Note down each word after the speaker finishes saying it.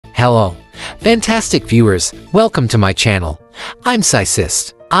Hello, fantastic viewers, welcome to my channel. I'm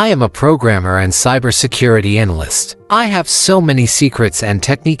Sysist. I am a programmer and cybersecurity analyst. I have so many secrets and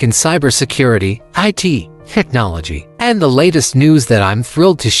technique in cybersecurity, IT, technology, and the latest news that I'm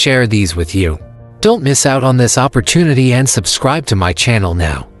thrilled to share these with you. Don't miss out on this opportunity and subscribe to my channel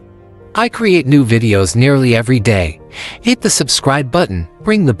now. I create new videos nearly every day. Hit the subscribe button,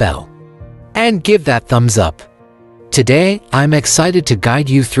 ring the bell, and give that thumbs up. Today, I'm excited to guide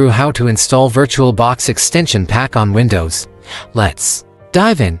you through how to install VirtualBox Extension Pack on Windows. Let's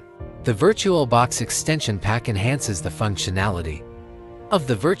dive in. The VirtualBox Extension Pack enhances the functionality of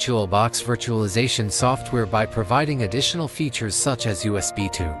the VirtualBox virtualization software by providing additional features such as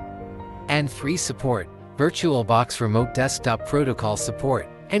USB 2 and 3 support, VirtualBox Remote Desktop Protocol support,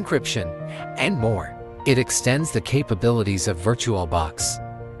 encryption, and more. It extends the capabilities of VirtualBox,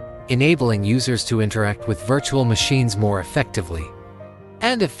 enabling users to interact with virtual machines more effectively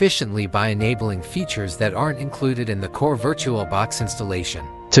and efficiently by enabling features that aren't included in the core VirtualBox installation.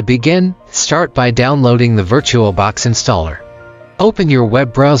 To begin, start by downloading the VirtualBox installer. Open your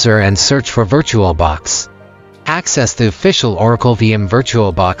web browser and search for VirtualBox. Access the official Oracle VM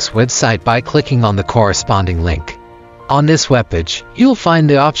VirtualBox website by clicking on the corresponding link. On this webpage, you'll find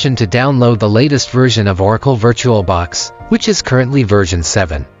the option to download the latest version of Oracle VirtualBox, which is currently version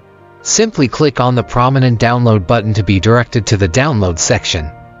 7. Simply click on the prominent download button to be directed to the download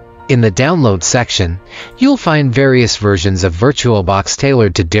section. In the download section, you'll find various versions of VirtualBox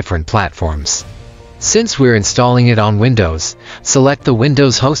tailored to different platforms. Since we're installing it on Windows, select the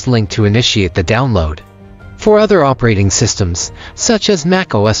Windows host link to initiate the download. For other operating systems, such as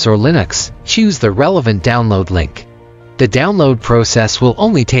Mac OS or Linux, choose the relevant download link. The download process will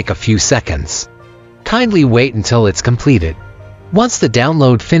only take a few seconds. Kindly wait until it's completed. Once the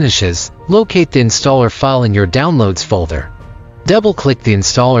download finishes, locate the installer file in your Downloads folder. Double-click the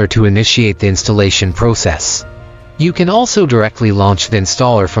installer to initiate the installation process. You can also directly launch the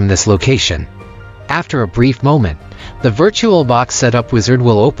installer from this location. After a brief moment, the VirtualBox Setup Wizard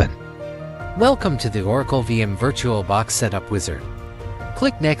will open. Welcome to the Oracle VM VirtualBox Setup Wizard.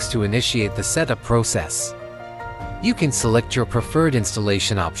 Click Next to initiate the setup process. You can select your preferred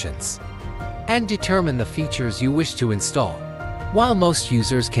installation options and determine the features you wish to install. While most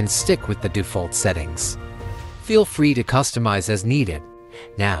users can stick with the default settings, feel free to customize as needed.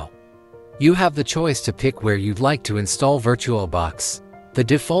 Now, you have the choice to pick where you'd like to install VirtualBox. The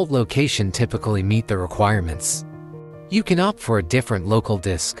default location typically meet the requirements. You can opt for a different local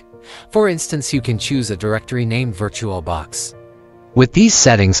disk. For instance, you can choose a directory named VirtualBox. With these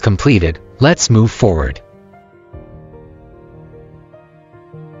settings completed, let's move forward.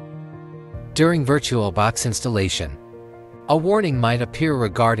 During VirtualBox installation, a warning might appear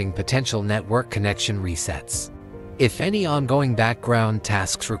regarding potential network connection resets. If any ongoing background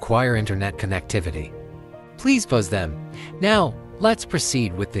tasks require internet connectivity, please pause them. Now, let's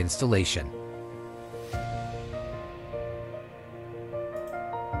proceed with the installation.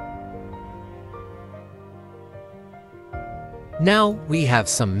 Now, we have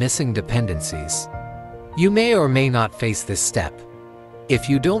some missing dependencies. You may or may not face this step. If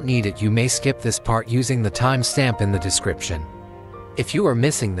you don't need it, you may skip this part using the timestamp in the description. If you are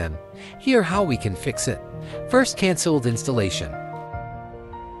missing them, hear how we can fix it. First, canceled installation.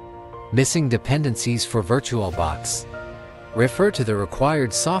 Missing dependencies for VirtualBox. Refer to the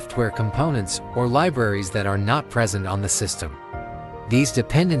required software components or libraries that are not present on the system. These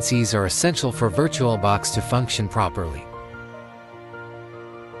dependencies are essential for VirtualBox to function properly.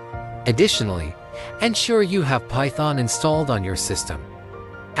 Additionally, ensure you have Python installed on your system,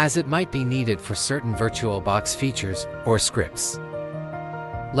 as it might be needed for certain VirtualBox features or scripts.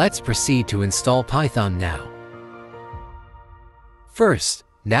 Let's proceed to install Python now. First,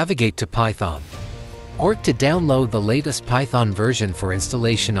 navigate to Python, or to download the latest Python version for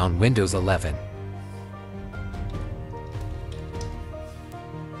installation on Windows 11.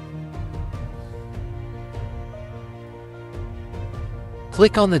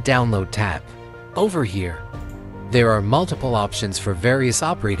 Click on the Download tab. Over here, there are multiple options for various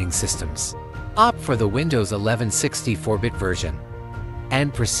operating systems. Opt for the Windows 11 64-bit version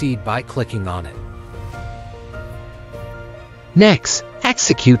and proceed by clicking on it. Next,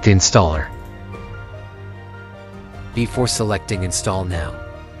 execute the installer. Before selecting Install Now,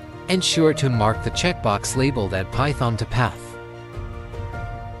 ensure to mark the checkbox labeled Add Python to Path.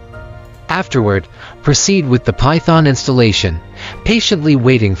 Afterward, proceed with the Python installation, patiently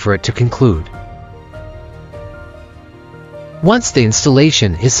waiting for it to conclude. Once the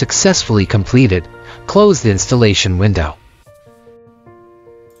installation is successfully completed, close the installation window.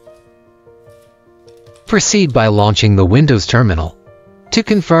 Proceed by launching the Windows terminal. To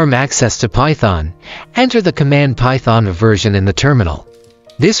confirm access to Python, enter the command Python version in the terminal.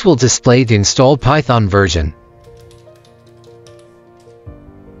 This will display the installed Python version.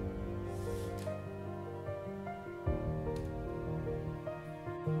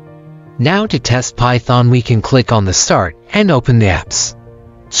 Now to test Python, we can click on the Start and open the apps.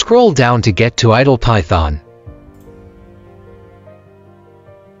 Scroll down to get to idle Python.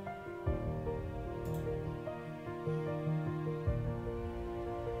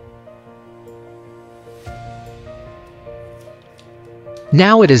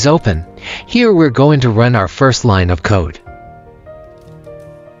 Now it is open. Here we're going to run our first line of code.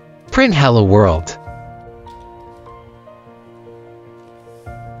 Print Hello World.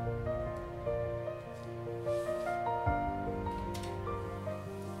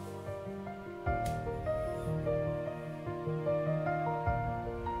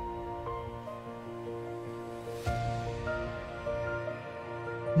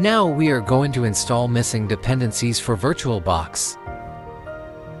 Now we are going to install missing dependencies for VirtualBox.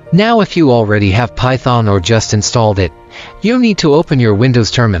 Now if you already have Python or just installed it, you need to open your Windows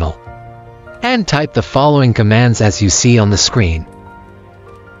terminal and type the following commands as you see on the screen.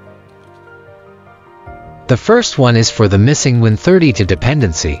 The first one is for the missing Win32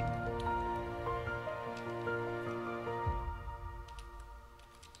 dependency.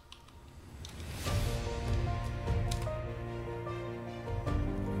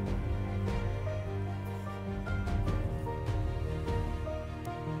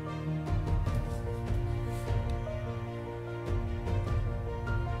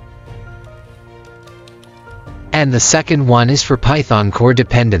 And the second one is for Python core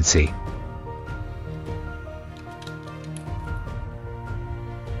dependency.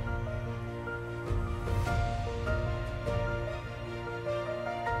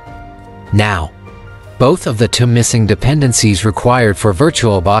 Now, both of the two missing dependencies required for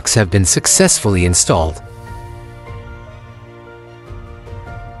VirtualBox have been successfully installed.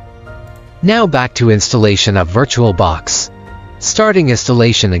 Now back to installation of VirtualBox. Starting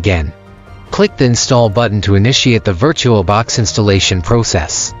installation again. Click the Install button to initiate the VirtualBox installation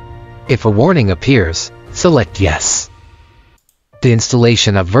process. If a warning appears, select Yes. The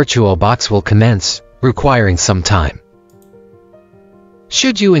installation of VirtualBox will commence, requiring some time.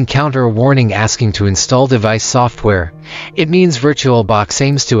 Should you encounter a warning asking to install device software, it means VirtualBox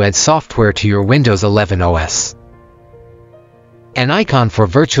aims to add software to your Windows 11 OS. An icon for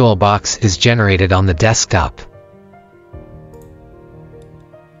VirtualBox is generated on the desktop.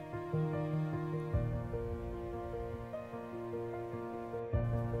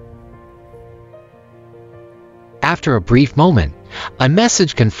 After a brief moment, a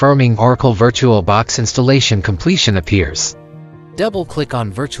message confirming Oracle VirtualBox installation completion appears. Double-click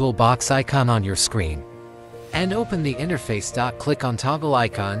on VirtualBox icon on your screen and open the interface. Click on toggle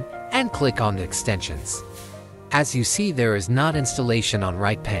icon and click on the extensions. As you see, there is not installation on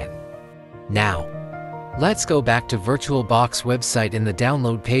right pane. Now, let's go back to VirtualBox website in the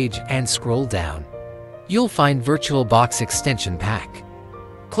download page and scroll down. You'll find VirtualBox extension pack.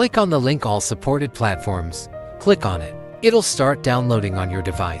 Click on the link All supported platforms. Click on it. It'll start downloading on your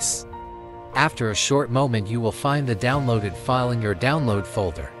device. After a short moment, you will find the downloaded file in your download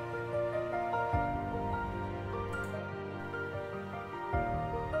folder.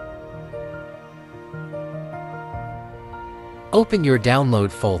 Open your download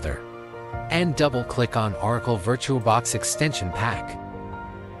folder and double-click on Oracle VirtualBox extension pack.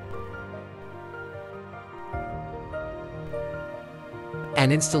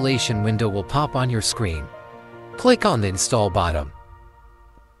 An installation window will pop on your screen. Click on the Install button.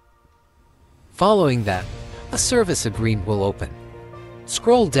 Following that, a service agreement will open.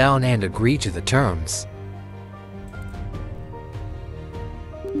 Scroll down and agree to the terms.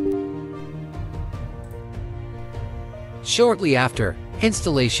 Shortly after,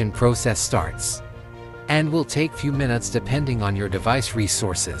 installation process starts and will take few minutes depending on your device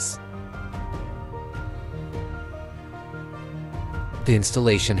resources. The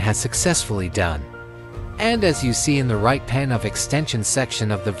installation has successfully done. And as you see in the right pane of extension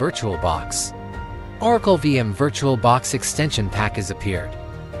section of the VirtualBox, Oracle VM VirtualBox extension pack has appeared.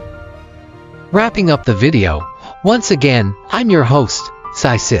 Wrapping up the video, once again, I'm your host,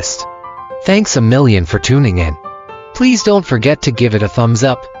 SciSyst. Thanks a million for tuning in. Please don't forget to give it a thumbs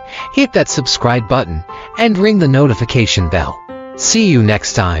up, hit that subscribe button, and ring the notification bell. See you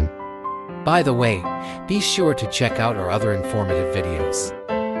next time. By the way, be sure to check out our other informative videos.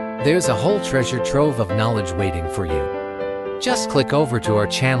 There's a whole treasure trove of knowledge waiting for you. Just click over to our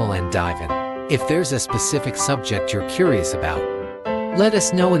channel and dive in. If there's a specific subject you're curious about, let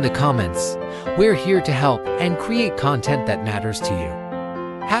us know in the comments. We're here to help and create content that matters to you.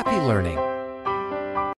 Happy learning!